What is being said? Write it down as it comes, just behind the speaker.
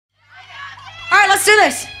let's do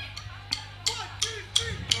this.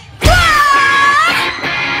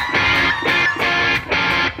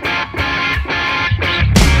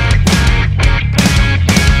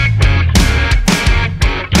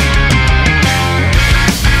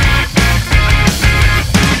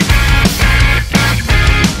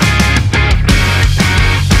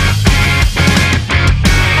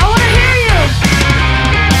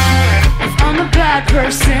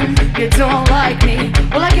 Person, you don't like me.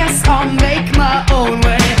 Well, I guess I'll make my own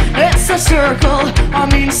way. It's a circle, I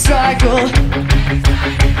mean cycle.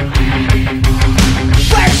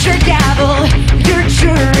 Where's your gavel, your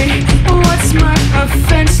jury? What's my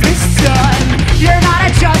offense this time? You're not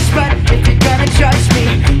a judge, but if you're gonna judge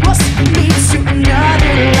me, must lead to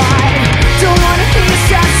another life. Don't wanna hear a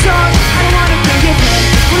sad song, I don't wanna bring it in.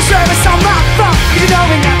 We'll service on my phone, you know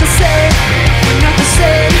we're not the same. We're not the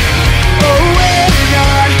same. Oh, we're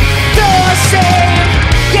not the same.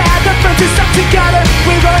 Yeah, the friends are stuck together.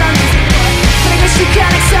 We wrote on this, but I guess you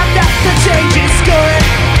can't accept that the change is good.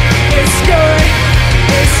 It's good.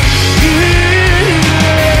 It's good.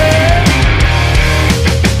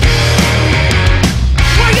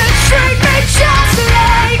 Will you treat me just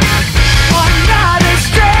like another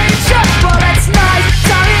stranger? Well, it's nice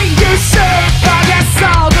telling you so. I guess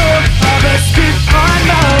I'll go. I'll just keep on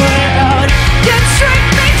my way out. You treat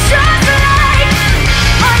me just like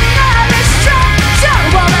another stranger.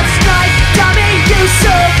 Well, that's nice telling you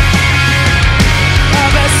so.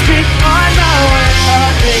 I'll just keep on my way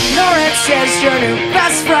out. Ignorance is your new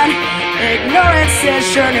best friend. Ignorance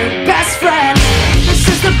is your new best friend. This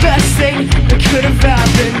is the best thing that could have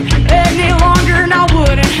happened.